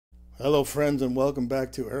Hello, friends, and welcome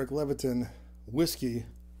back to Eric Leviton, Whiskey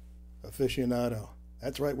Aficionado.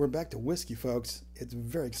 That's right, we're back to whiskey, folks. It's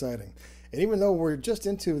very exciting. And even though we're just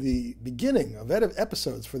into the beginning of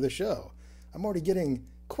episodes for this show, I'm already getting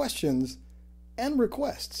questions and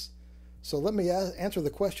requests. So let me answer the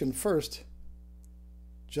question first.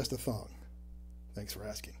 Just a thong. Thanks for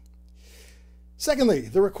asking. Secondly,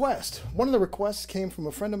 the request. One of the requests came from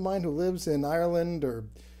a friend of mine who lives in Ireland or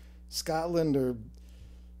Scotland or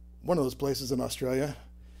one of those places in Australia.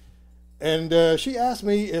 And she asked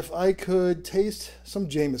me if I could taste some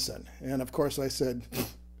Jameson. And of course I said,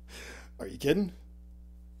 are you kidding?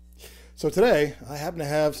 So today I happen to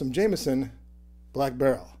have some Jameson Black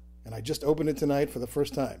Barrel. And I just opened it tonight for the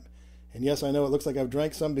first time. And yes, I know it looks like I've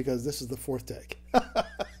drank some because this is the fourth take.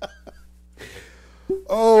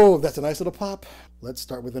 Oh, that's a nice little pop. Let's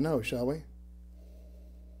start with the nose, shall we?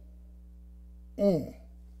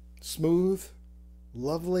 Smooth,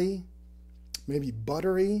 lovely, maybe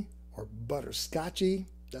buttery or butterscotchy.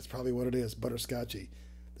 That's probably what it is, butterscotchy.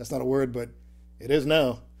 That's not a word, but it is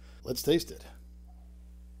now. Let's taste it.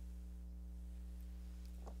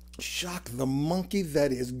 Shock the monkey,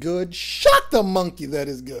 that is good. Shock the monkey, that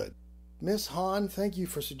is good. Miss Hahn, thank you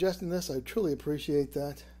for suggesting this. I truly appreciate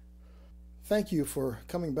that. Thank you for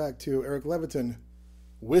coming back to Eric Leviton,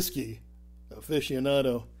 Whiskey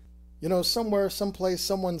Aficionado. You know, somewhere, someplace,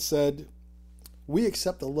 someone said, we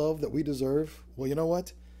accept the love that we deserve. Well, you know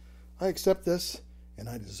what? I accept this, and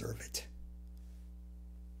I deserve it.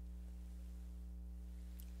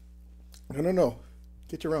 No.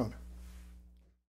 Get your own.